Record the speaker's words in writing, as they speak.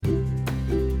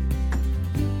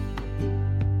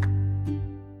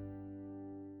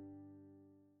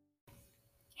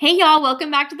Hey, y'all,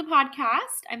 welcome back to the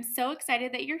podcast. I'm so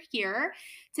excited that you're here.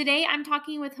 Today, I'm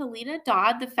talking with Helida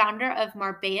Dodd, the founder of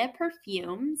Marbella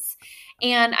Perfumes,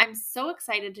 and I'm so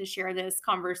excited to share this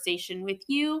conversation with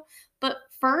you. But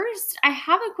first, I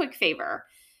have a quick favor.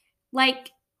 Like,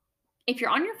 if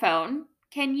you're on your phone,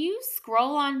 can you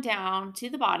scroll on down to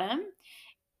the bottom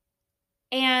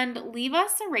and leave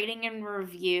us a rating and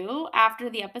review after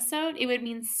the episode? It would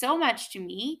mean so much to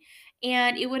me,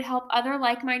 and it would help other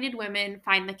like minded women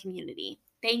find the community.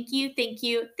 Thank you, thank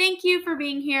you, thank you for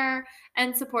being here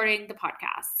and supporting the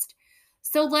podcast.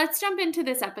 So let's jump into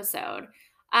this episode.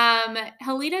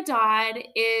 Helida Dodd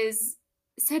is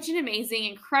such an amazing,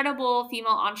 incredible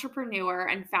female entrepreneur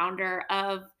and founder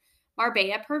of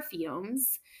Marbella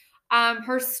Perfumes.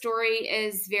 Her story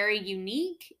is very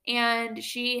unique, and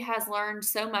she has learned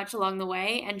so much along the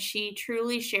way, and she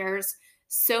truly shares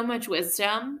so much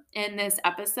wisdom in this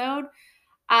episode.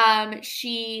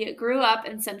 She grew up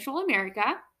in Central America.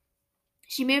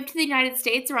 She moved to the United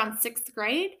States around sixth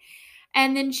grade,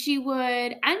 and then she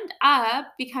would end up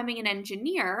becoming an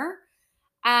engineer,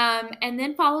 and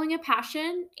then following a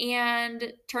passion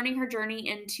and turning her journey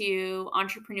into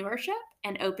entrepreneurship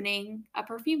and opening a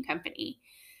perfume company.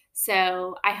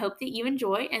 So I hope that you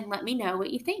enjoy and let me know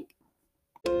what you think.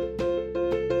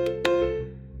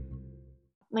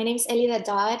 My name is Helida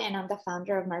Dodd, and I'm the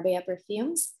founder of Marbella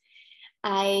Perfumes.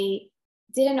 I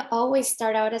didn't always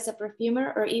start out as a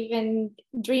perfumer or even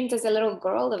dreamed as a little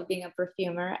girl of being a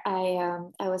perfumer. I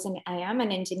am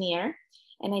an engineer,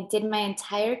 and I did my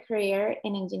entire career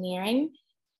in engineering.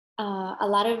 A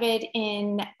lot of it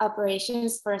in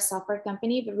operations for a software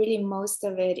company, but really most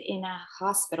of it in a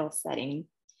hospital setting,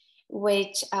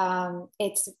 which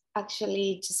it's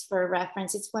actually, just for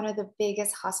reference, it's one of the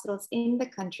biggest hospitals in the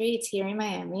country. It's here in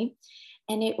Miami.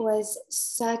 And it was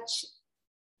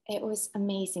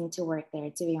amazing to work there,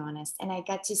 to be honest. And I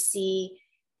got to see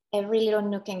every little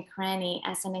nook and cranny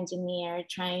as an engineer,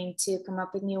 trying to come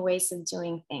up with new ways of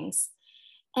doing things.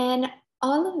 And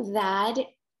all of that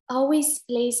always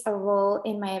plays a role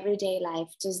in my everyday life,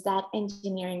 just that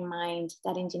engineering mind,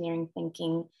 that engineering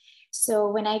thinking. So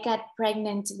when I got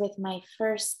pregnant with my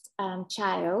first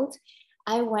child,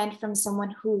 I went from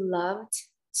someone who loved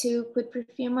to put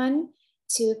perfume on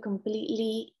to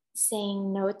completely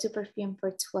saying no to perfume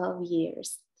for 12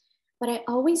 years. But I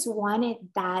always wanted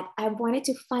that. I wanted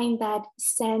to find that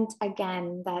scent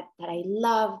again that I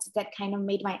loved, that kind of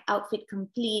made my outfit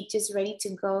complete, just ready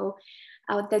to go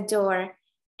out the door.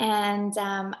 And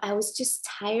I was just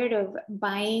tired of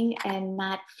buying and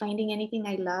not finding anything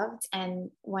I loved. And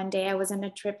one day I was on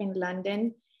a trip in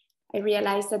London. I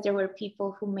realized that there were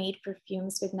people who made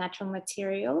perfumes with natural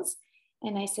materials.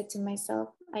 And I said to myself,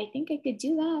 I think I could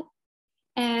do that.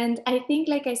 And I think,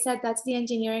 like I said, that's the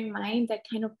engineering mind that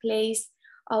kind of plays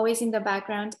always in the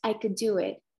background. I could do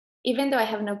it. Even though I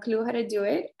have no clue how to do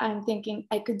it, I'm thinking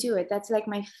I could do it. That's like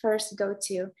my first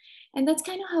go-to. And that's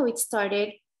kind of how it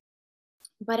started.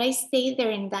 But I stayed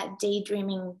there in that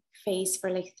daydreaming phase for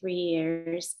like 3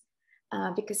 years.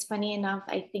 Because funny enough,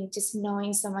 I think just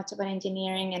knowing so much about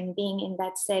engineering and being in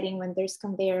that setting when there's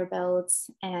conveyor belts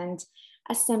and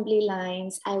assembly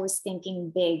lines, I was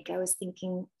thinking big. I was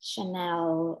thinking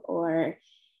Chanel, or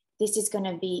this is going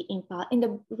to be in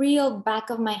the real back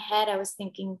of my head. I was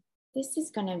thinking, this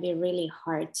is going to be really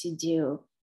hard to do.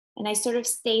 And I sort of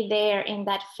stayed there in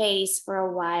that phase for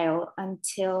a while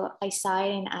until I saw it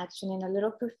in action in a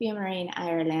little perfumery in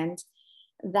Ireland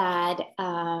that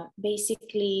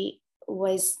basically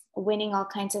was winning all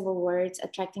kinds of awards,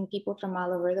 attracting people from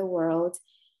all over the world,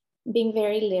 being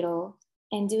very little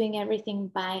and doing everything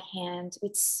by hand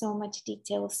with so much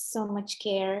detail, so much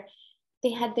care.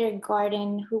 They had their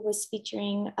garden who was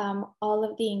featuring all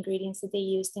of the ingredients that they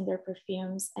used in their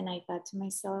perfumes. And I thought to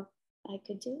myself, I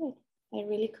could do it. I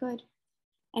really could.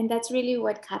 And that's really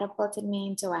what catapulted me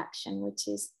into action, which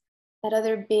is that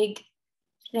other big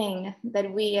thing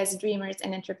that we as dreamers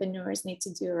and entrepreneurs need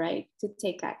to do, right? To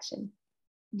take action.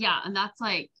 Yeah. And that's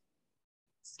like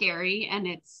scary. And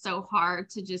it's so hard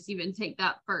to just even take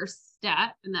that first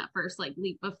step and that first like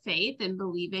leap of faith and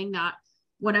believing that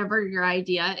whatever your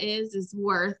idea is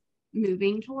worth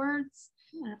moving towards.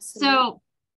 Absolutely. So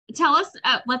tell us,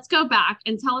 let's go back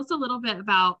and tell us a little bit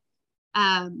about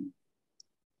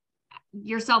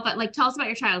yourself, but like tell us about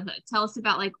your childhood. Tell us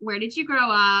about like where did you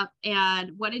grow up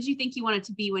and what did you think you wanted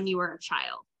to be when you were a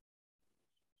child?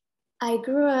 I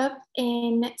grew up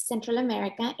in Central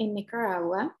America, in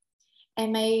Nicaragua.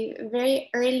 In my very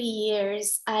early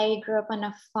years, I grew up on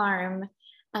a farm.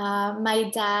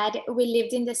 We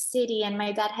lived in the city, and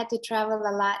my dad had to travel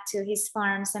a lot to his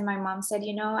farms. And my mom said,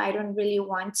 I don't really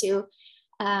want to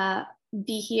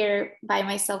be here by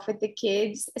myself with the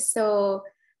kids. So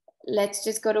let's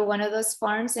just go to one of those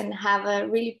farms and have a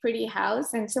really pretty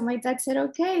house. And so my dad said,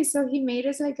 okay. So he made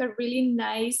us like a really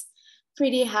nice,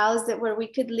 pretty house that where we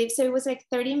could live. So it was like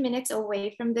 30 minutes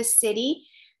away from the city,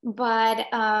 but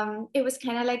it was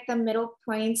kind of like the middle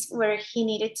points where he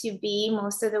needed to be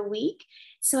most of the week.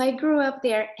 So I grew up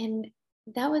there, and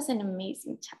that was an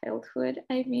amazing childhood.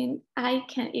 I mean, I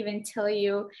can't even tell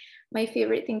you. My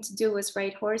favorite thing to do was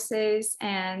ride horses,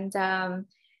 and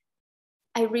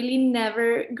I really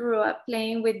never grew up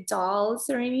playing with dolls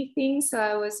or anything. So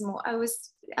I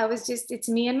was just, it's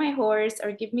me and my horse,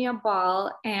 or give me a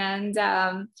ball. And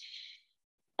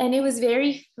it was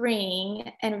very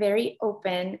freeing and very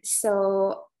open.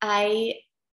 So I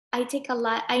take a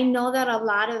lot, I know that a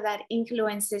lot of that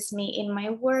influences me in my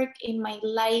work, in my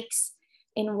likes,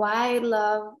 in why I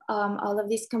love all of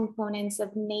these components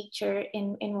of nature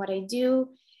in what I do.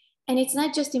 And it's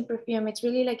not just in perfume, it's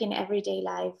really like in everyday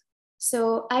life.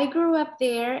 So I grew up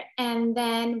there, and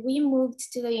then we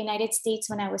moved to the United States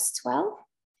when I was 12.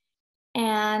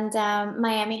 And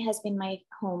Miami has been my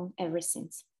home ever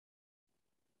since.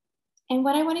 And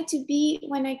what I wanted to be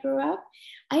when I grew up,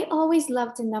 I always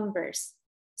loved the numbers.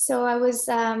 So I was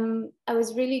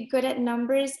really good at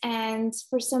numbers, and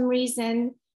for some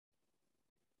reason,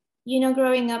 you know,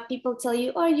 growing up, people tell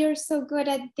you, oh, you're so good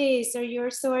at this, or you're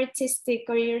so artistic,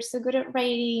 or you're so good at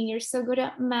writing, you're so good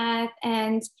at math.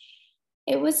 And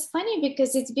it was funny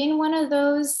because it's been one of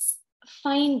those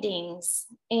findings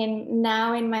in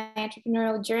my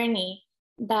entrepreneurial journey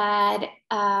that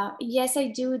yes, I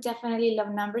do definitely love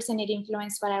numbers, and it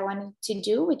influenced what I wanted to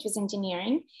do, which was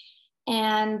engineering.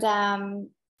 And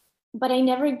but I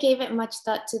never gave it much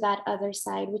thought to that other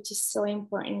side, which is so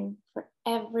important for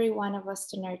every one of us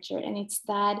to nurture. And it's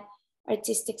that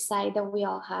artistic side that we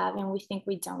all have, and we think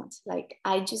we don't. Like,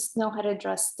 I just know how to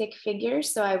draw stick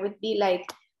figures, so I would be like,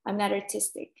 I'm not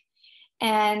artistic.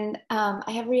 And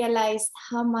I have realized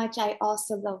how much I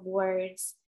also love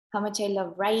words, how much I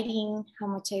love writing, how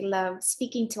much I love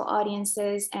speaking to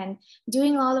audiences, and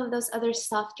doing all of those other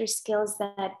softer skills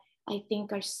that I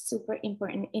think are super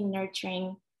important in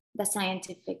nurturing the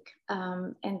scientific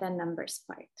and the numbers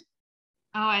part.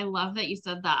 Oh, I love that you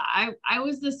said that. I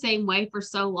was the same way for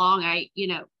so long.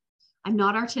 I'm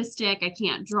not artistic. I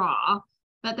can't draw,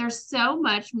 but there's so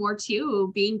much more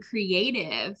to being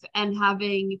creative and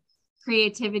having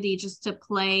creativity just to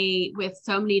play with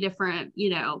so many different,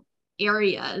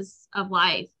 areas of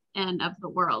life and of the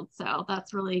world. So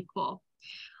that's really cool.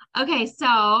 Okay.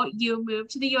 So you moved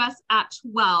to the US at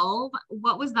 12.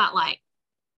 What was that like?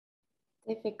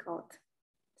 Difficult,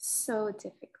 so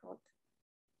difficult.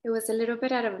 It was a little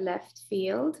bit out of left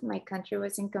field. My country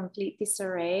was in complete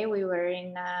disarray. We were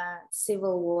in a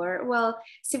civil war. Well,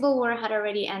 civil war had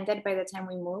already ended by the time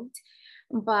we moved,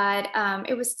 but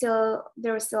there was still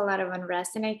a lot of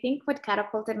unrest. And I think what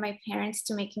catapulted my parents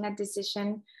to making a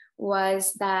decision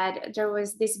was that there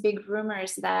was these big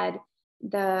rumors that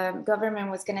the government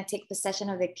was going to take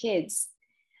possession of the kids,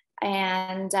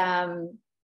 and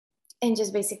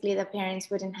just basically the parents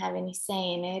wouldn't have any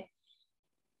say in it.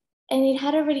 And it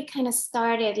had already kind of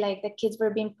started, like the kids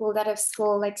were being pulled out of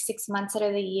school like 6 months out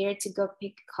of the year to go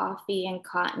pick coffee and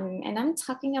cotton. And I'm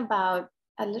talking about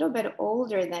a little bit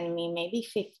older than me, maybe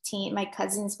 15. My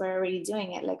cousins were already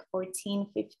doing it, like 14,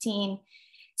 15.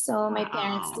 So my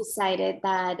parents decided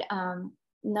that,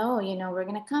 no, we're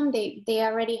going to come. They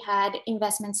already had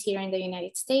investments here in the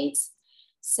United States.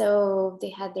 So they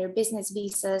had their business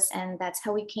visas, and that's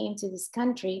how we came to this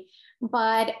country.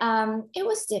 But it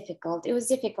was difficult. It was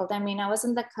difficult. I mean, I was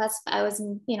on the cusp. I was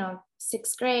in,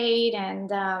 sixth grade,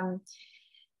 and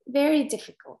very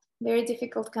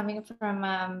difficult coming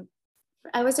from,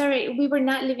 we were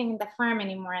not living in the farm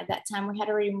anymore at that time. We had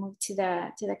already moved to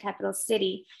the capital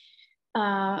city.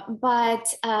 But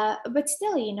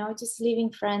still, just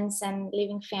leaving friends and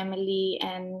leaving family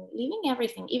and leaving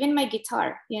everything, even my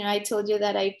guitar. I told you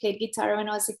that I played guitar when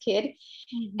I was a kid.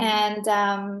 Mm-hmm.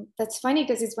 And that's funny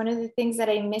because it's one of the things that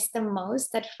I missed the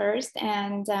most at first.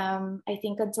 And I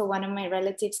think until one of my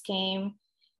relatives came,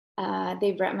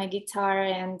 they brought my guitar.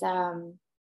 And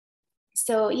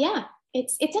so, yeah,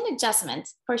 it's an adjustment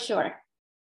for sure.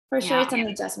 It's an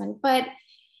adjustment. But,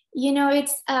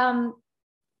 it's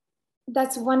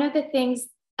that's one of the things.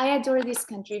 I adore this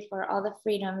country for all the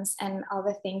freedoms and all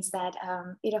the things that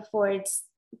it affords,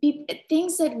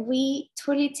 things that we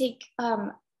totally take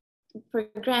for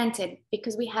granted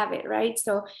because we have it, right?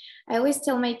 So I always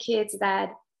tell my kids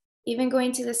that even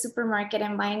going to the supermarket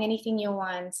and buying anything you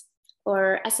want,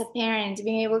 or as a parent,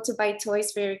 being able to buy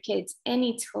toys for your kids,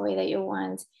 any toy that you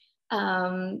want,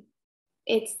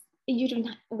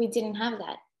 we didn't have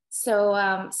that. So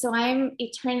I'm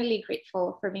eternally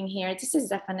grateful for being here. This is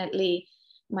definitely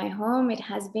my home. It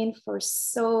has been for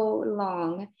so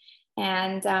long.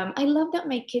 And I love that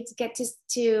my kids get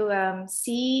to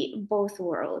see both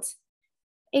worlds.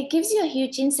 It gives you a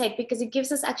huge insight because it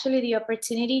gives us actually the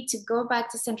opportunity to go back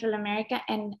to Central America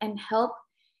and help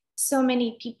so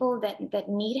many people that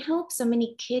need help, so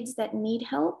many kids that need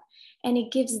help. And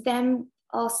it gives them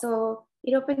also,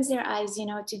 it opens their eyes,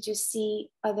 to just see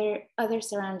other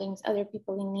surroundings, other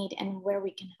people in need, and where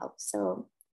we can help. So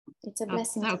it's a That's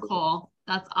blessing so to be cool.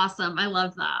 That's awesome. I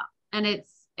love that. And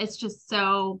it's just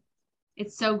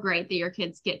it's so great that your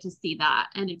kids get to see that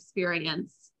and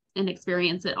experience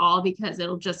it all, because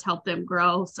it'll just help them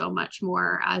grow so much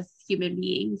more as human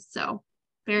beings. So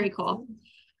very cool.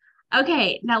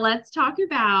 Okay, now let's talk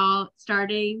about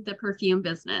starting the perfume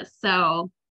business.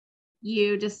 So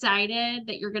you decided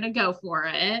that you're going to go for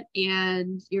it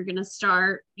and you're going to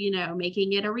start,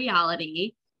 making it a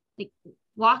reality. Like,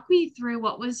 walk me through,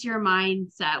 what was your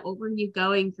mindset? What were you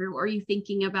going through? What were you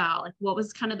thinking about? Like, what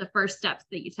was kind of the first steps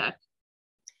that you took?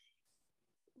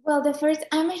 Well,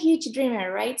 I'm a huge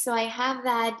dreamer, right? So I have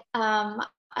that. I'm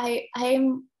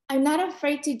not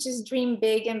afraid to just dream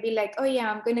big and be like, oh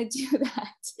yeah, I'm gonna do that.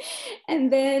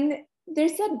 And then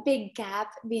there's that big gap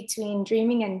between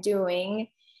dreaming and doing.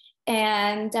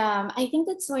 And I think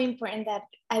that's so important, that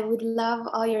I would love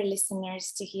all your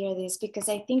listeners to hear this, because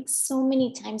I think so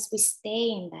many times we stay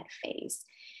in that phase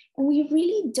and we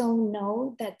really don't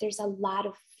know that there's a lot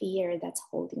of fear that's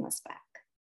holding us back.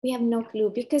 We have no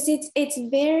clue, because it's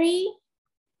very,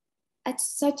 at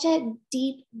such a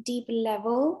deep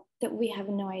level that we have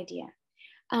no idea.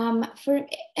 And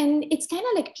it's kind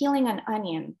of like peeling an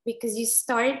onion, because you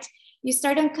start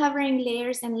uncovering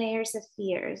layers and layers of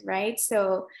fears, right?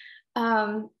 So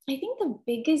I think the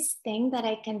biggest thing that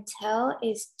I can tell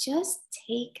is just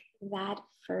take that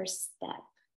first step.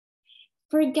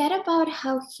 Forget about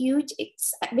how huge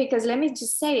it's, because let me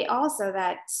just say also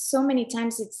that so many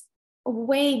times it's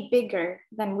way bigger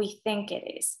than we think it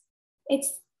is.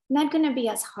 It's not going to be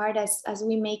as hard as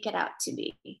we make it out to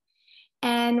be.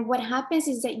 And what happens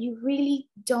is that you really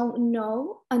don't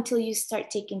know until you start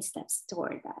taking steps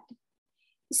toward that.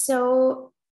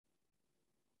 So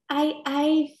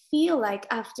I feel like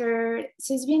so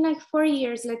it's been like 4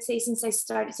 years, let's say, since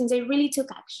I really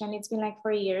took action, it's been like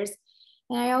 4 years.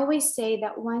 And I always say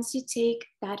that once you take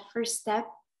that first step,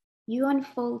 you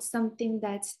unfold something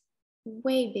that's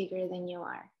way bigger than you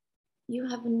are. You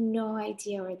have no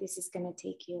idea where this is going to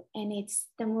take you. And it's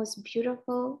the most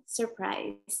beautiful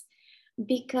surprise,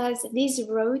 because this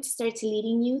road starts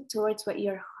leading you towards what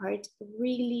your heart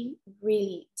really,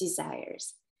 really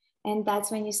desires. And that's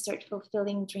when you start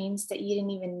fulfilling dreams that you didn't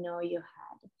even know you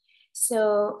had.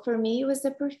 So for me, it was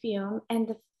the perfume. And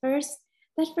that first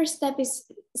step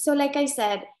is, so like I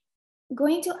said,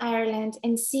 going to Ireland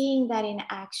and seeing that in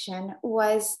action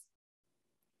was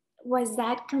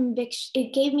that conviction.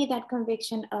 It gave me that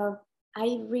conviction of,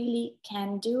 I really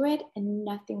can do it and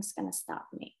nothing's going to stop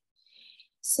me.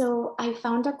 So I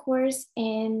found a course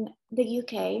in the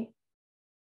UK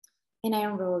and I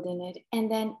enrolled in it. And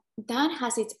then that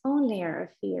has its own layer of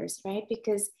fears, right?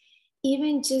 Because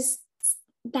even just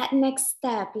that next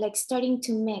step, like starting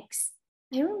to mix,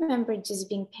 I remember just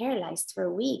being paralyzed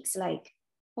for weeks, like,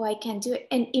 oh, I can't do it.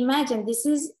 And imagine this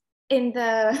is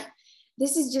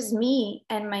just me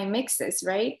and my mixes,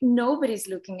 right? Nobody's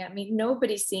looking at me,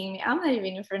 nobody's seeing me. I'm not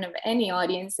even in front of any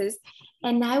audiences.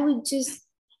 And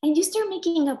and you start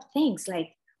making up things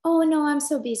like, oh no, I'm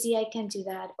so busy, I can't do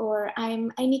that. Or I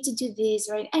need to do this,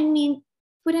 right? I mean,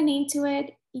 put a name to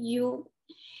it.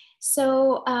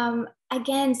 So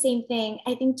again, same thing.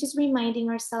 I think just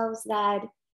reminding ourselves that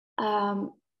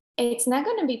it's not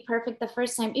going to be perfect the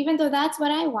first time, even though that's what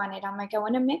I wanted. I'm like, I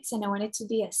want to mix and I want it to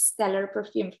be a stellar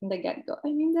perfume from the get-go.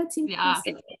 I mean, that's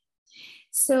impossible. Yeah.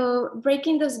 So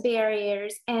breaking those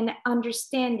barriers and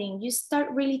understanding, you start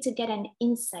really to get an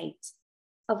insight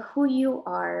of who you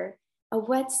are, of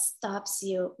what stops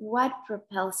you, what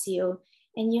propels you,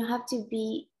 and you have to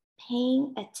be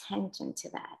paying attention to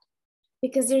that.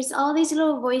 Because there's all these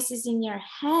little voices in your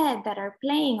head that are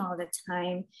playing all the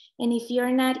time. And if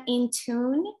you're not in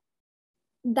tune,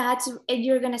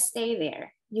 you're going to stay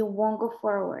there. You won't go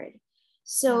forward.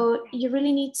 So you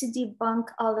really need to debunk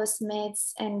all those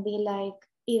myths and be like,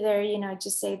 either,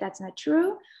 just say that's not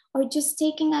true, or just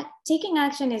taking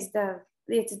action is the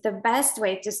best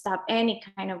way to stop any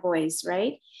kind of voice,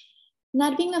 right?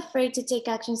 Not being afraid to take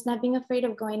actions, not being afraid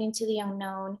of going into the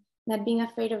unknown, not being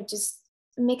afraid of just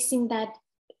mixing that,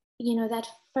 that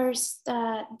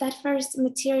first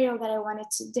material that I wanted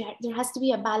to, there has to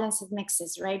be a balance of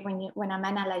mixes, right? When I'm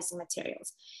analyzing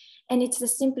materials, and it's the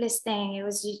simplest thing. It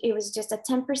was just a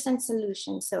 10%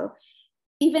 solution. So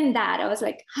even that, I was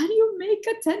like, how do you make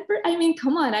a 10%? I mean,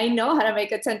 come on, I know how to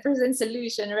make a 10%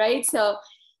 solution, right? So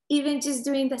even just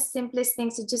doing the simplest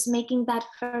things, so just making that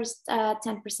first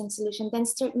 10% solution, then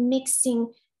start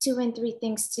mixing 2 and 3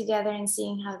 things together and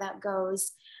seeing how that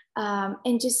goes.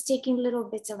 And just taking little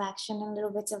bits of action and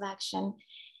little bits of action.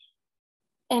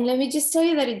 And let me just tell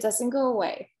you that it doesn't go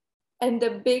away. And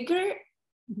the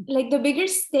bigger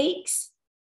stakes,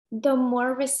 the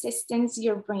more resistance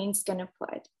your brain's gonna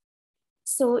put.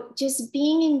 So just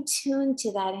being in tune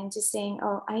to that and just saying,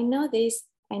 oh, I know this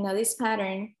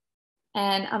pattern,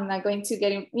 and I'm not going to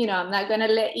get, I'm not gonna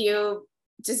let you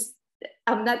just,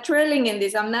 I'm not twirling in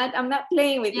this. I'm not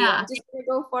playing with you. I'm just gonna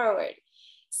go forward.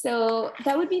 So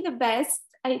that would be the best,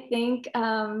 I think,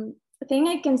 thing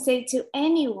I can say to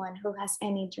anyone who has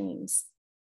any dreams.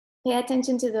 Pay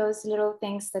attention to those little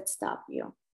things that stop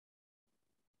you.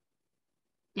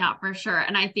 Yeah, for sure.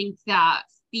 And I think that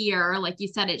fear, like you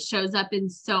said, it shows up in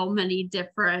so many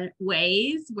different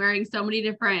ways, wearing so many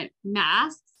different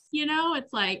masks,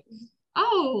 it's like,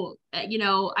 oh,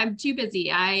 I'm too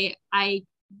busy. I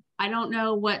don't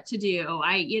know what to do.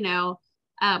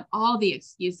 All the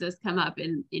excuses come up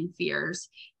in fears.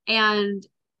 And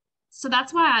so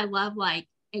that's why I love like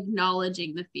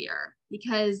acknowledging the fear,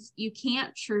 because you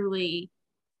can't truly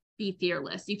be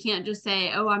fearless. You can't just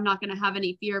say, oh, I'm not going to have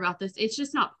any fear about this. It's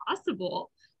just not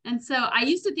possible. And so I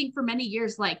used to think for many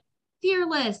years, like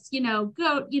fearless,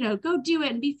 go do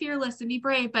it and be fearless and be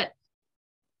brave. But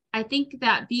I think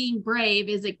that being brave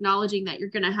is acknowledging that you're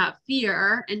going to have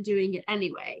fear and doing it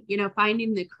anyway,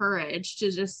 finding the courage to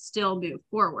just still move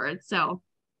forward. So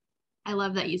I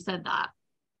love that you said that.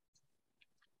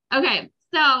 Okay.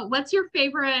 So what's your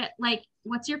favorite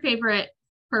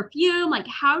perfume? Like,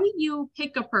 how do you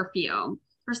pick a perfume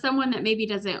for someone that maybe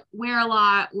doesn't wear a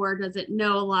lot or doesn't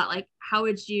know a lot? Like, how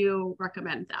would you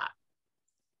recommend that?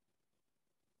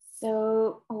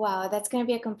 So, wow, that's going to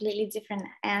be a completely different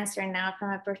answer now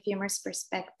from a perfumer's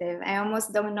perspective. I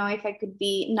almost don't know if I could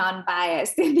be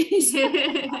non-biased in this.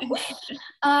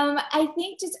 I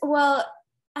think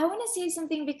I want to say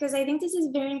something because I think this is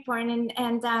very important.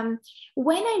 And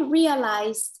when I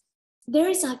realized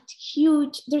there's a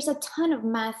ton of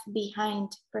math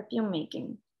behind perfume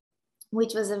making,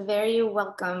 which was a very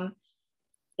welcome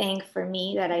thing for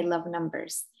me, that I love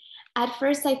numbers. At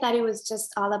first, I thought it was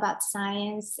just all about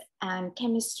science and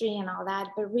chemistry and all that,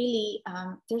 but really,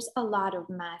 there's a lot of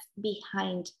math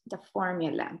behind the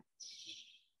formula.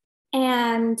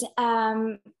 And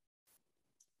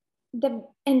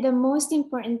the most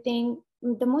important thing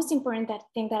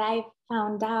that I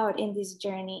found out in this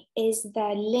journey is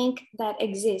the link that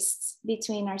exists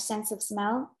between our sense of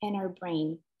smell and our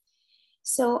brain.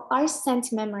 So our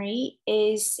scent memory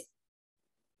is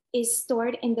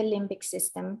stored in the limbic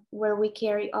system, where we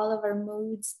carry all of our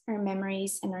moods, our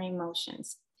memories, and our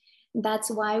emotions. That's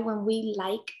why when we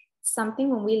like something,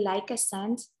 when we like a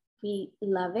scent, we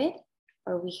love it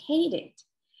or we hate it.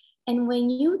 And when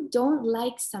you don't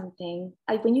like something,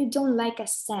 like when you don't like a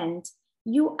scent,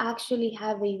 you actually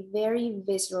have a very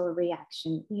visceral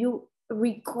reaction. You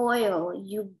recoil,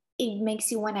 it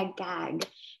makes you want to gag.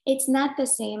 It's not the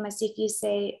same as if you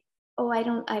say, oh, I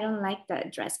don't like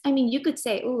that dress. I mean, you could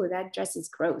say, oh, that dress is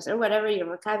gross, or whatever your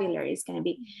vocabulary is going to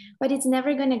be, but it's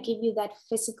never going to give you that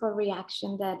physical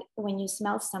reaction that when you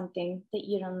smell something that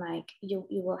you don't like, you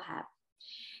will have.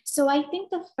 So I think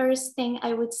the first thing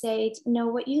I would say is know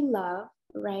what you love,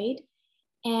 right?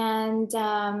 And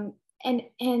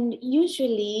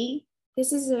usually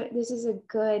this is a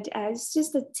good, it's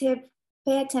just a tip.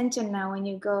 Pay attention now when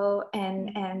you go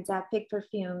and pick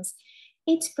perfumes.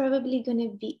 It's probably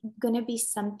gonna be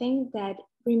something that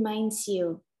reminds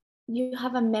you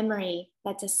have a memory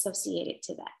that's associated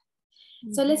to that.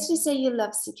 Mm-hmm. So let's just say you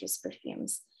love citrus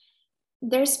perfumes.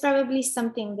 There's probably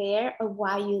something there of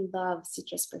why you love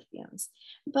citrus perfumes.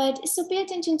 But so pay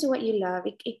attention to what you love.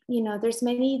 There's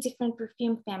many different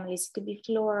perfume families. It could be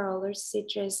floral or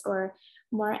citrus or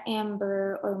more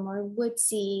amber or more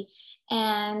woodsy.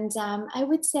 And I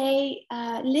would say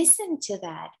listen to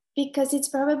that, because it's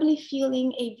probably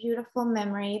fueling a beautiful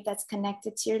memory that's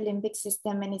connected to your limbic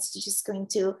system, and it's just going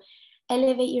to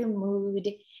elevate your mood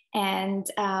and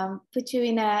put you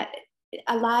in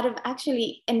a lot of,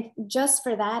 actually, and just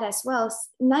for that as well,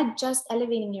 not just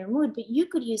elevating your mood, but you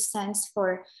could use scents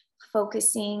for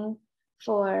focusing,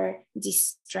 for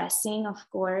distressing, of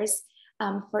course,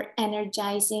 for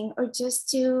energizing, or just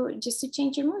to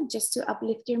change your mood, just to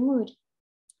uplift your mood.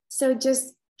 So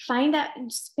just find out,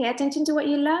 just pay attention to what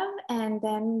you love, and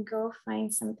then go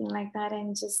find something like that,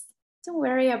 and just don't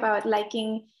worry about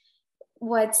liking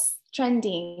what's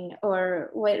trending or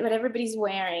what everybody's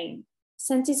wearing.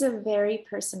 Scent is a very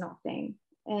personal thing,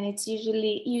 and it's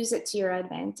usually use it to your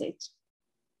advantage.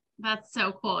 That's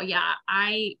so cool. Yeah.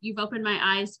 You've opened my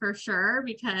eyes for sure,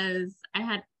 because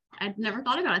I'd never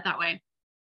thought about it that way.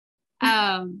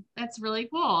 That's really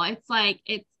cool. It's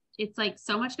like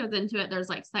so much goes into it. There's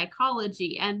like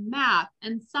psychology and math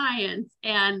and science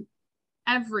and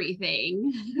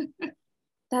everything.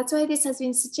 That's why this has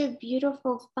been such a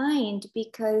beautiful find,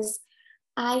 because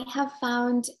I have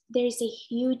found there's a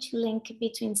huge link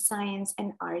between science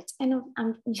and art. And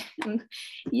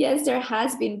yes, there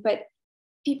has been, but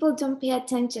people don't pay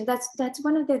attention. That's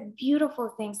one of the beautiful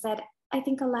things that I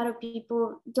think a lot of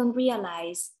people don't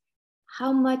realize,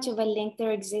 how much of a link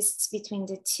there exists between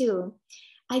the two.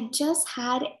 I just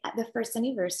had the first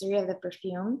anniversary of the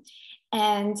perfume,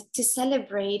 and to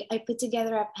celebrate, I put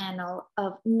together a panel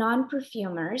of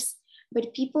non-perfumers,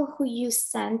 but people who use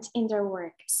scent in their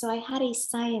work. So I had a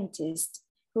scientist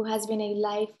who has been a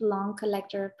lifelong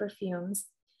collector of perfumes.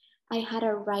 I had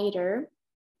a writer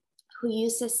who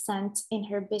uses scent in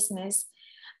her business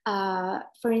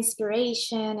for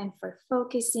inspiration and for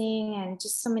focusing and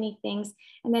just so many things.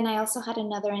 And then I also had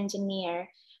another engineer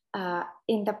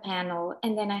in the panel.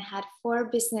 And then I had 4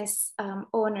 business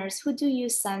owners who do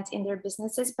use scent in their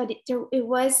businesses, but it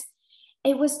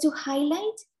was to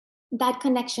highlight that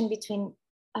connection between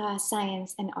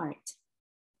science and art.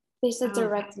 There's a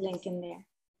direct link in there.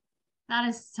 That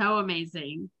is so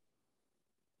amazing.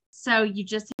 So you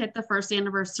just hit the first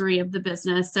anniversary of the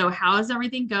business. So how is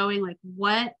everything going? Like,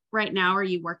 what right now are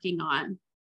you working on?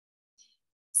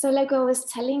 So like I was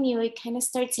telling you, it kind of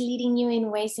starts leading you in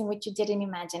ways in which you didn't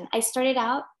imagine. I started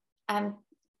out,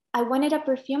 I wanted a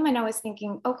perfume, and I was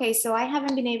thinking, okay, so I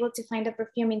haven't been able to find a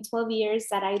perfume in 12 years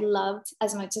that I loved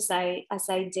as much as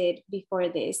I did before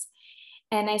this.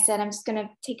 And I said, I'm just going to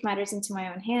take matters into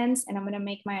my own hands, and I'm going to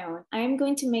make my own. I am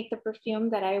going to make the perfume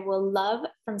that I will love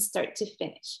from start to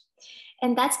finish.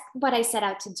 And that's what I set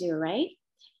out to do, right?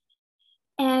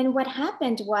 And what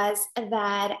happened was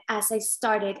that as I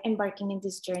started embarking in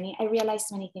this journey, I realized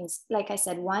many things. Like I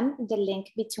said, one, the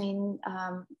link between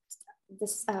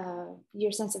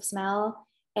your sense of smell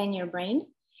and your brain.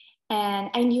 And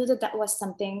I knew that was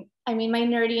something, I mean, my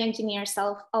nerdy engineer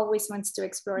self always wants to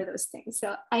explore those things.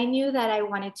 So I knew that I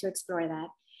wanted to explore that.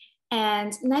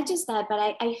 And not just that, but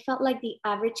I felt like the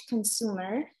average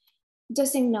consumer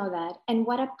doesn't know that. And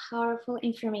what a powerful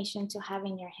information to have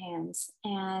in your hands.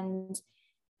 And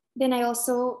then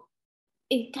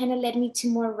it kind of led me to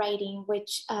more writing,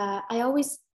 which I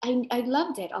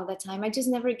loved it all the time. I just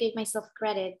never gave myself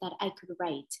credit that I could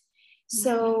write.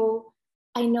 So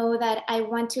I know that I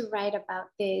want to write about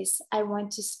this. I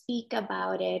want to speak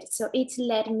about it. So it's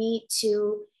led me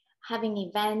to having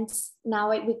events. Now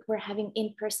we're having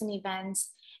in-person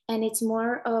events, and it's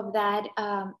more of that.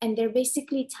 And they're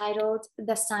basically titled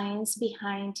The Science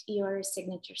Behind Your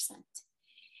Signature Scent.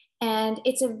 And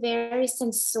it's a very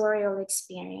sensorial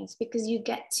experience, because you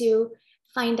get to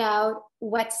find out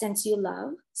what scents you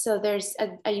love. So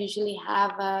I usually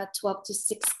have 12 to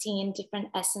 16 different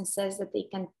essences that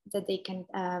they can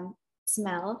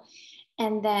smell.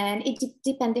 And then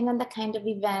depending on the kind of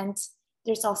event,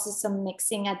 there's also some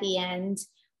mixing at the end,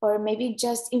 or maybe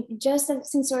just a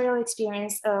sensorial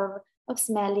experience of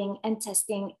smelling and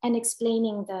testing and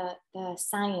explaining the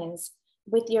science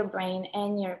with your brain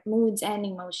and your moods and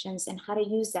emotions, and how to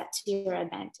use that to your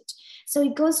advantage. So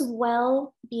it goes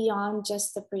well beyond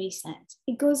just the pretty scent.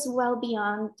 It goes well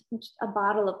beyond a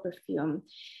bottle of perfume.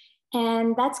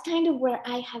 And that's kind of where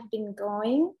I have been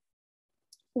going,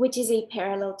 which is a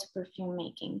parallel to perfume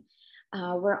making.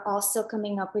 We're also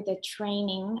coming up with a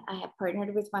training. I have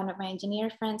partnered with one of my engineer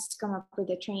friends to come up with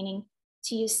a training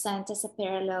to use scent as a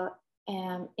parallel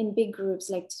in big groups,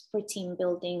 like for team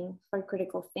building, for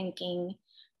critical thinking,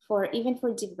 even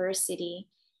for diversity.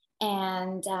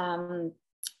 And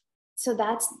so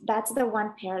that's the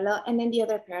one parallel. And then the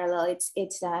other parallel,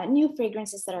 it's new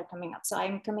fragrances that are coming up. So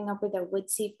I'm coming up with a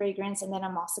woodsy fragrance, and then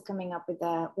I'm also coming up with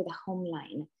a home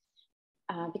line.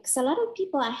 Because a lot of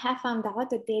people, I have found out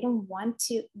that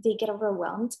they get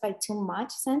overwhelmed by too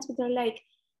much scent, but they're like,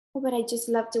 oh, but I just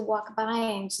love to walk by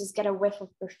and just get a whiff of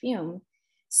perfume.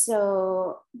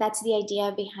 So that's the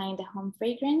idea behind the home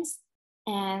fragrance.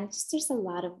 And just, there's a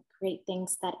lot of great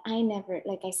things that I never,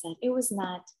 like I said, it was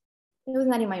not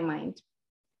in my mind.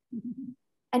 Mm-hmm.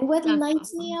 And what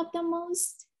lights me up the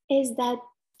most is that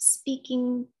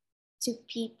speaking to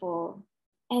people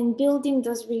and building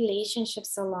those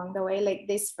relationships along the way, like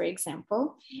this, for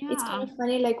example. It's kind Yeah. of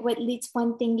funny, like what leads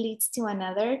one thing leads to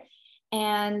another.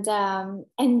 And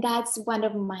that's one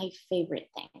of my favorite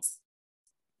things.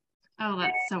 Oh,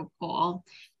 that's so cool.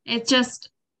 It's just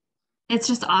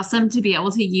awesome to be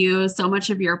able to use so much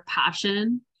of your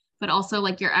passion, but also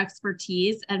like your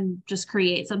expertise and just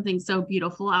create something so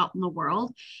beautiful out in the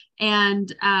world.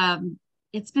 And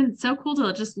it's been so cool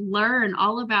to just learn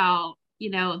all about,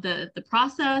 the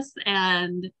process,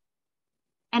 and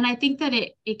I think that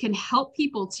it can help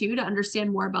people too to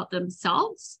understand more about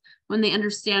themselves when they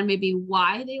understand maybe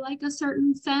why they like a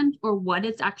certain scent or what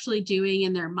it's actually doing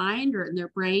in their mind or in their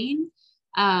brain,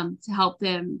 to help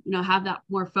them, have that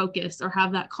more focus or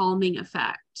have that calming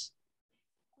effect.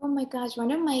 Oh my gosh,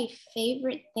 one of my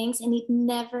favorite things, and it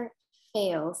never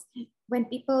fails, when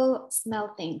people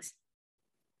smell things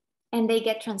and they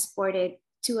get transported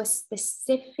to a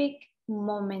specific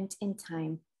moment in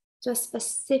time, to a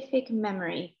specific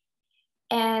memory.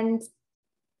 And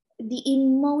the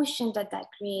emotion that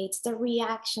creates, the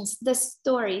reactions, the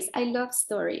stories. I love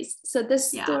stories. So the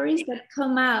Yeah. stories that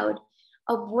come out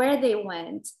of where they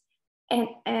went,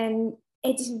 and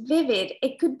it's vivid.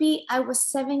 It could be I was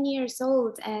 7 years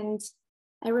old and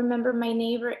I remember my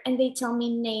neighbor, and they tell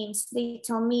me names. They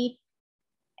tell me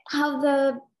how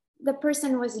the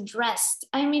person was dressed.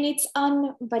 I mean, it's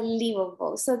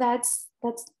unbelievable. So that's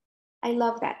I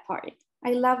love that part.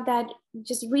 I love that,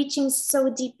 just reaching so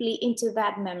deeply into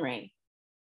that memory.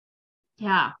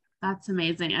 Yeah, that's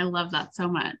amazing. I love that so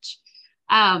much.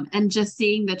 And just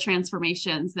seeing the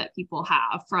transformations that people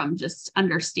have from just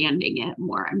understanding it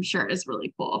more, I'm sure is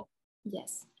really cool.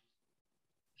 Yes.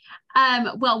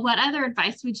 Well, what other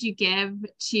advice would you give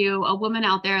to a woman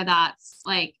out there that's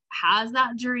like has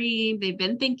that dream? They've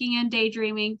been thinking and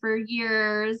daydreaming for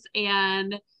years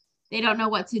and they don't know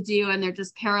what to do, and they're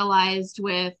just paralyzed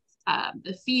with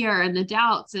the fear and the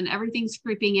doubts, and everything's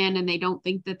creeping in, and they don't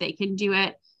think that they can do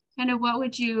it. Kind of what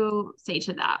would you say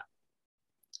to that?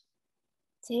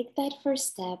 Take that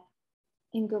first step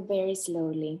and go very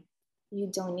slowly. You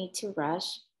don't need to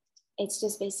rush. It's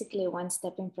just basically one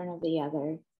step in front of the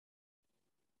other.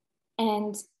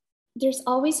 And there's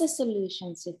always a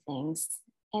solution to things,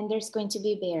 and there's going to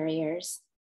be barriers,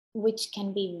 which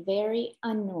can be very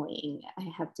annoying, I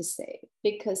have to say,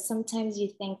 because sometimes you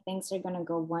think things are going to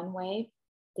go one way,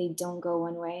 they don't go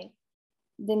one way,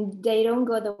 then they don't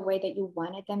go the way that you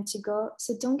wanted them to go.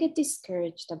 So don't get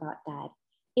discouraged about that.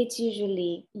 It's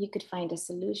usually you could find a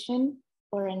solution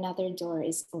or another door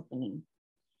is opening.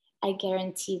 I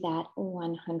guarantee that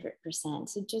 100%.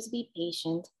 So just be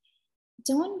patient.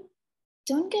 Don't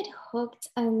don't get hooked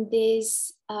on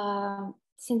these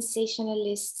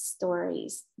sensationalist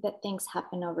stories that things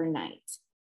happen overnight,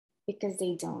 because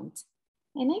they don't.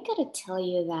 And I gotta tell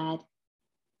you that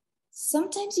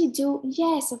sometimes you do,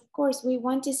 yes, of course, we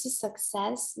want to see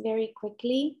success very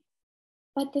quickly.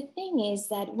 But the thing is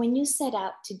that when you set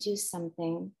out to do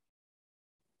something,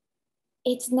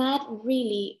 it's not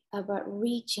really about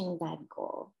reaching that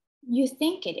goal. You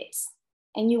think it is,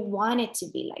 and you want it to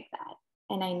be like that.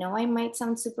 And I know I might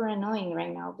sound super annoying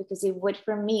right now, because it would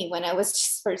for me when I was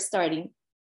just first starting.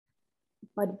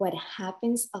 But what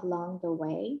happens along the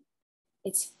way,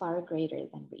 it's far greater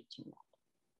than reaching that.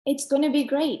 It's going to be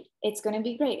great. It's going to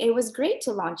be great. It was great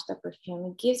to launch the perfume.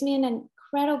 It gives me an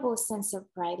incredible sense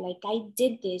of pride. Like, I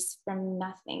did this from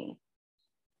nothing.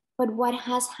 But what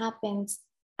has happened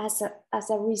as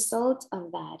a result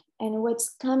of that, and what's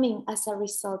coming as a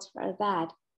result for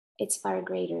that, it's far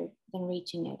greater than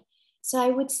reaching it. So I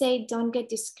would say, don't get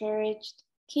discouraged.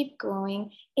 Keep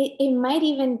going. It might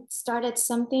even start at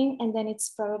something, and then it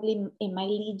might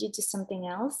lead you to something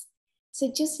else.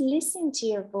 So just listen to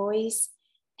your voice,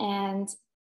 and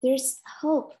there's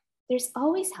hope. There's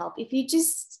always help. If you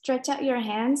just stretch out your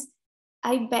hands,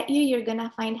 I bet you're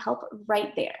gonna find help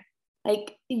right there.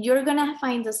 Like, you're gonna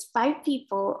find those 5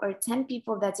 people or 10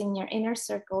 people that's in your inner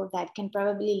circle that can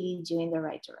probably lead you in the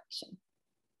right direction.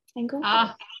 And go for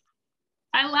it.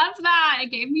 I love that.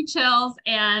 It gave me chills,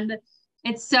 and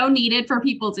it's so needed for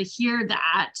people to hear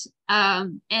that.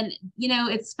 And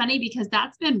it's funny because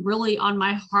that's been really on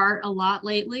my heart a lot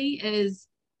lately, is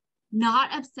not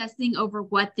obsessing over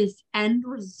what this end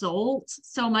result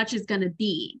so much is going to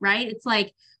be, right? It's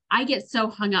like I get so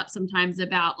hung up sometimes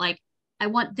about like, I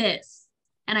want this,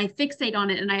 and I fixate on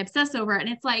it and I obsess over it. And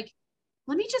it's like,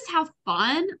 let me just have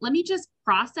fun. Let me just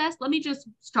process. Let me just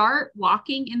start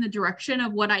walking in the direction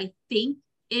of what I think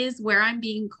is where I'm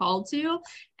being called to.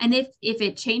 And if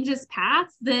it changes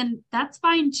paths, then that's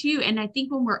fine too. And I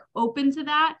think when we're open to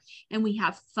that and we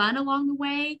have fun along the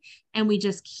way and we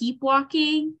just keep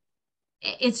walking,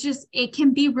 it's just, it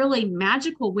can be really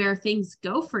magical where things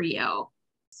go for you.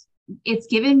 It's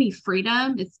given me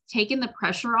freedom. It's taken the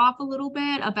pressure off a little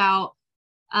bit about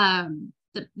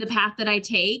the path that I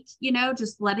take, you know,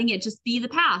 just letting it just be the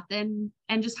path and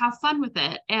just have fun with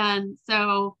it. And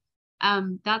so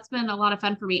that's been a lot of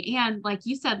fun for me. And like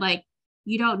you said, like,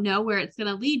 you don't know where it's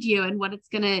going to lead you and what it's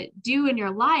going to do in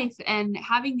your life. And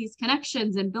having these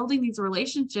connections and building these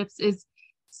relationships is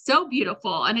so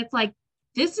beautiful. And it's like,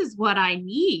 this is what I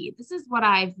need. This is what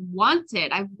I've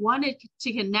wanted. I've wanted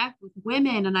to connect with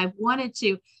women, and I've wanted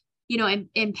to, you know,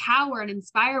 empower and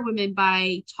inspire women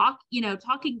by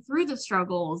talking through the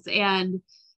struggles. And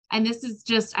this is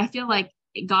just, I feel like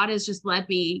God has just led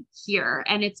me here.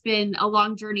 And it's been a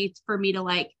long journey for me to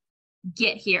like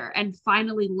get here and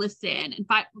finally listen, and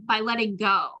by letting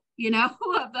go, you know,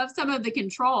 of some of the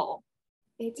control,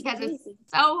 because it's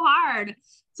so hard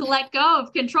to let go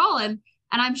of control. And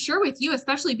I'm sure with you,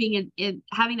 especially being in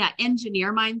having that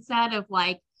engineer mindset of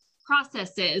like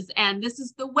processes, and this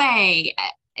is the way,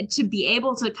 to be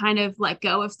able to kind of let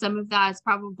go of some of that has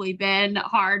probably been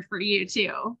hard for you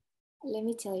too. Let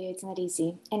me tell you, it's not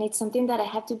easy. And it's something that I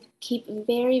have to keep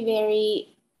very,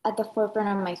 very at the forefront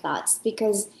of my thoughts,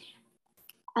 because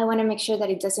I want to make sure that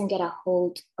it doesn't get a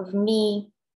hold of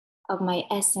me, of my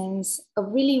essence,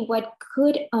 of really what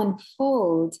could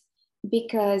unfold.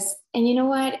 Because, and you know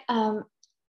what?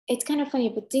 It's kind of funny,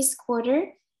 but this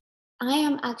quarter, I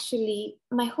am actually,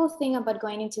 my whole thing about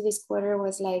going into this quarter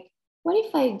was like, what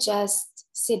if I just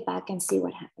sit back and see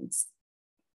what happens?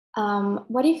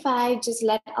 What if I just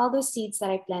let all those seeds that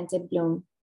I planted bloom?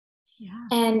 Yeah.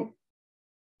 And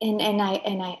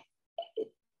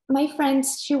my friend,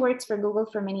 she works for Google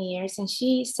for many years, and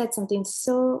she said something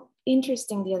so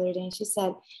interesting the other day. And she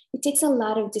said, it takes a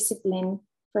lot of discipline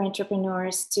for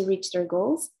entrepreneurs to reach their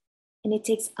goals. And it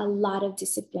takes a lot of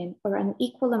discipline, or an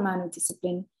equal amount of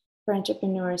discipline, for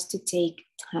entrepreneurs to take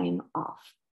time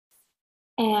off.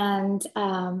 And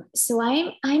so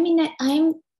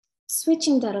I'm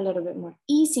switching that a little bit more,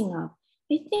 easing up.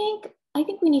 I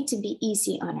think we need to be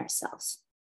easy on ourselves.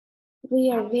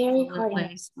 We are very hard on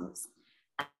ourselves.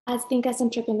 I think as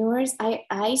entrepreneurs,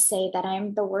 I say that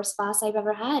I'm the worst boss I've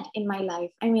ever had in my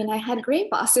life. I mean, I had great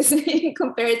bosses in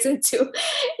comparison to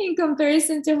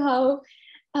how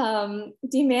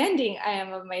demanding I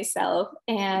am of myself.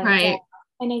 And right.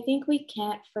 And I think we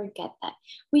can't forget that.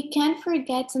 We can't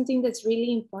forget something that's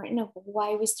really important of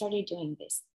why we started doing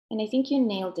this. And I think you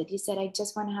nailed it. You said, I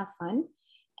just want to have fun.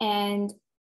 And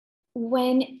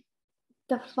when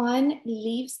the fun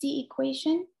leaves the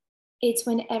equation, it's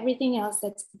when everything else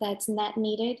that's not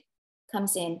needed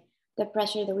comes in. The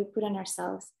pressure that we put on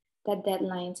ourselves, the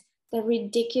deadlines, the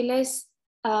ridiculous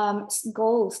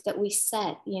goals that we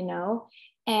set, you know,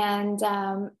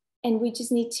 and we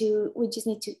just need to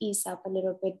ease up a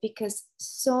little bit, because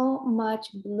so much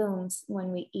blooms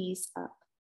when we ease up.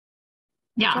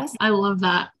 Yeah, I love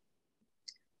that.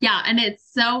 Yeah, and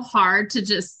it's so hard to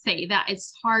just say that.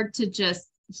 It's hard to just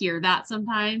hear that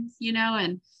sometimes, you know,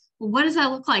 and well, what does that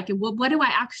look like? And what do I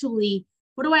actually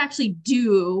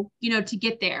do, you know, to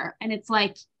get there? And it's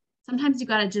like, sometimes you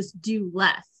got to just do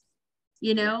less,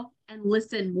 you know, and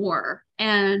listen more,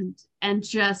 and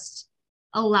just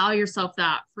allow yourself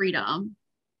that freedom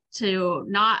to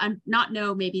not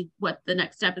know maybe what the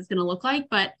next step is going to look like,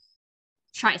 but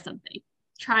try something,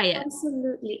 try it.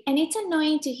 Absolutely. And it's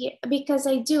annoying to hear, because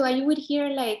I would hear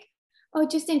like, oh,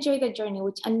 just enjoy the journey,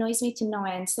 which annoys me to no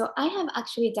end. So I have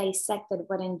actually dissected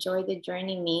what enjoy the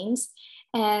journey means.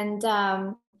 And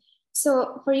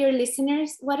so for your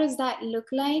listeners, what does that look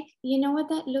like? You know what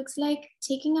that looks like?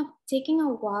 Taking a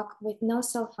walk with no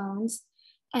cell phones.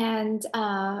 And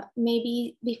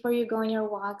maybe before you go on your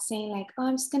walk, saying like, oh,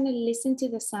 I'm just going to listen to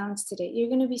the sounds today. You're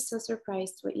going to be so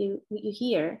surprised what you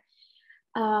hear.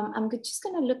 I'm just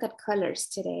going to look at colors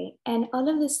today. And all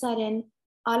of a sudden,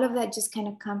 all of that just kind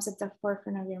of comes at the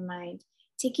forefront of your mind.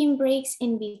 Taking breaks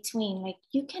in between, like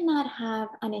you cannot have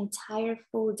an entire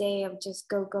full day of just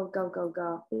go, go, go, go,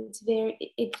 go.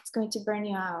 It's going to burn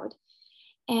you out.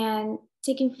 And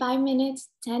taking 5 minutes,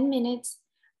 10 minutes,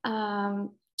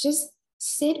 just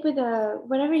sit with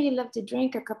whatever you love to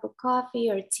drink, a cup of coffee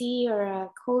or tea or a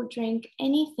cold drink,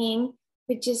 anything,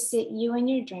 but just sit, you and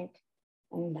your drink.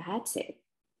 And that's it.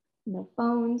 No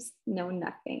phones, no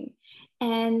nothing.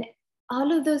 And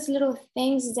all of those little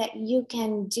things that you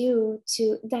can do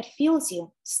that fuels you.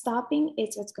 Stopping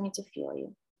is what's going to fuel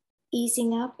you.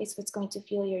 Easing up is what's going to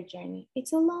fuel your journey.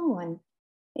 It's a long one.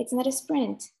 It's not a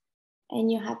sprint. And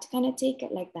you have to kind of take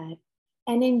it like that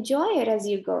and enjoy it as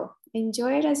you go.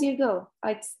 enjoy it as you go.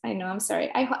 I know, I'm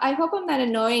sorry. I hope I'm not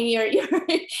annoying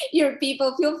your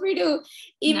people. Feel free to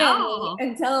email me No.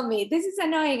 and tell me this is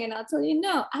annoying, and I'll tell you,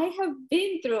 no, I have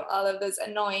been through all of those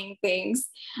annoying things.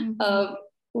 Mhm.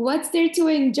 What's there to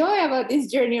enjoy about this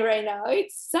journey right now?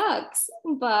 It sucks,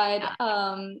 but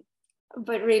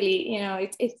really,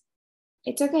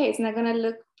 it's okay. It's not gonna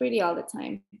look pretty all the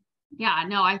time. Yeah,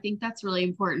 no, I think that's really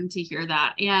important to hear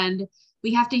that. And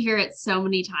we have to hear it so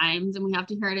many times and we have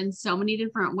to hear it in so many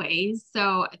different ways.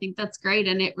 So I think that's great.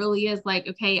 And it really is like,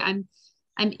 okay, I'm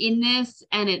in this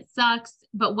and it sucks,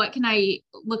 but what can I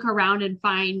look around and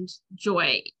find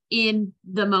joy in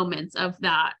the moments of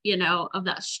that, of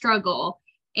that struggle?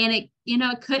 And it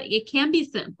can be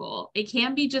simple. It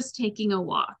can be just taking a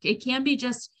walk. It can be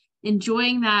just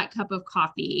enjoying that cup of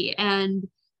coffee and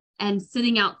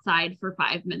sitting outside for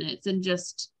 5 minutes and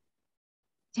just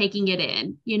taking it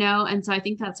in. And so I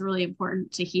think that's really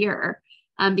important to hear,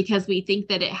 because we think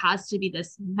that it has to be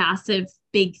this massive,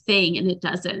 big thing, and it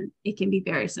doesn't. It can be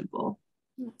very simple.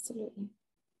 Absolutely.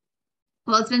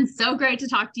 Well, it's been so great to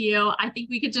talk to you. I think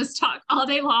we could just talk all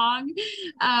day long.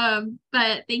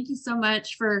 But thank you so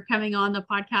much for coming on the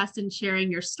podcast and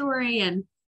sharing your story and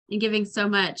giving so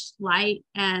much light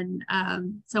and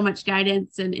so much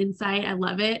guidance and insight. I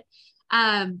love it.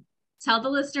 Tell the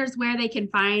listeners where they can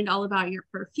find all about your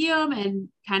perfume and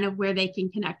kind of where they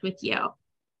can connect with you.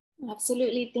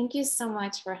 Absolutely. Thank you so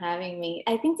much for having me.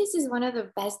 I think this is one of the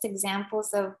best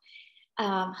examples of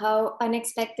how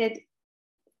unexpected,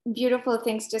 beautiful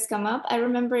things just come up. I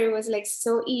remember it was like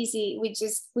so easy. We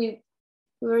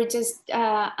were just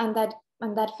on that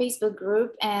Facebook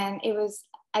group, and it was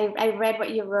I read what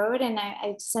you wrote, and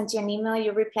I sent you an email.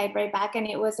 You replied right back, and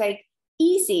it was like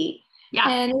easy. Yeah.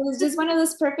 And it was just one of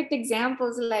those perfect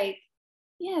examples, like,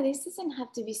 yeah, this doesn't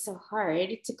have to be so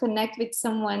hard to connect with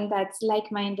someone that's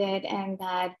like-minded, and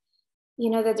that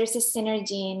that there's a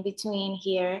synergy in between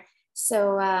here.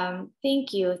 So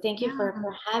thank you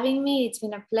for having me. It's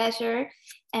been a pleasure.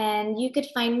 And you could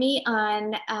find me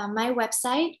on my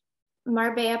website,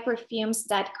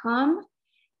 marbellaperfumes.com.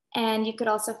 And you could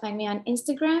also find me on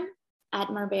Instagram at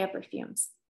marbellaperfumes.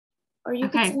 Or you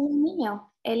could send me an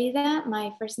email, Helida,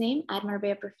 my first name, at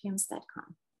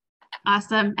marbellaperfumes.com.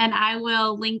 Awesome. And I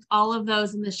will link all of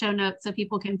those in the show notes so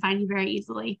people can find you very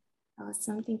easily.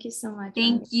 Awesome. Thank you so much.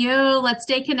 Thank you. Let's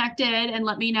stay connected and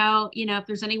let me know, if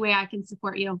there's any way I can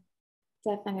support you.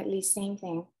 Definitely. Same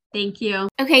thing. Thank you.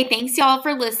 Okay. Thanks y'all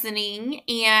for listening.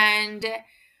 And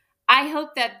I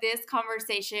hope that this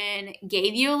conversation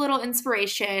gave you a little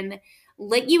inspiration,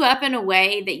 lit you up in a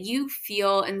way that you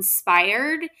feel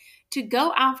inspired to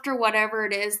go after whatever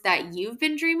it is that you've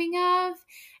been dreaming of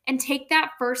and take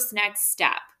that first next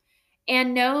step.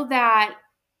 And know that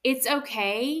it's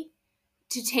okay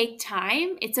to take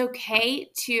time. It's okay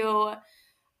to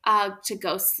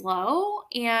go slow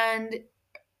and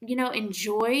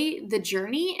enjoy the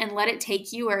journey and let it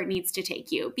take you where it needs to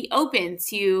take you. Be open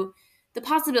to the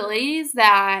possibilities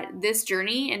that this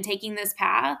journey and taking this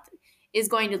path is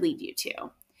going to lead you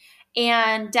to.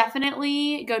 And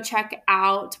definitely go check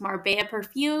out Marbella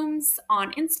Perfumes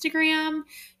on Instagram.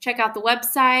 Check out the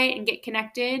website and get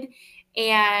connected.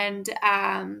 And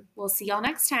we'll see y'all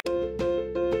next time.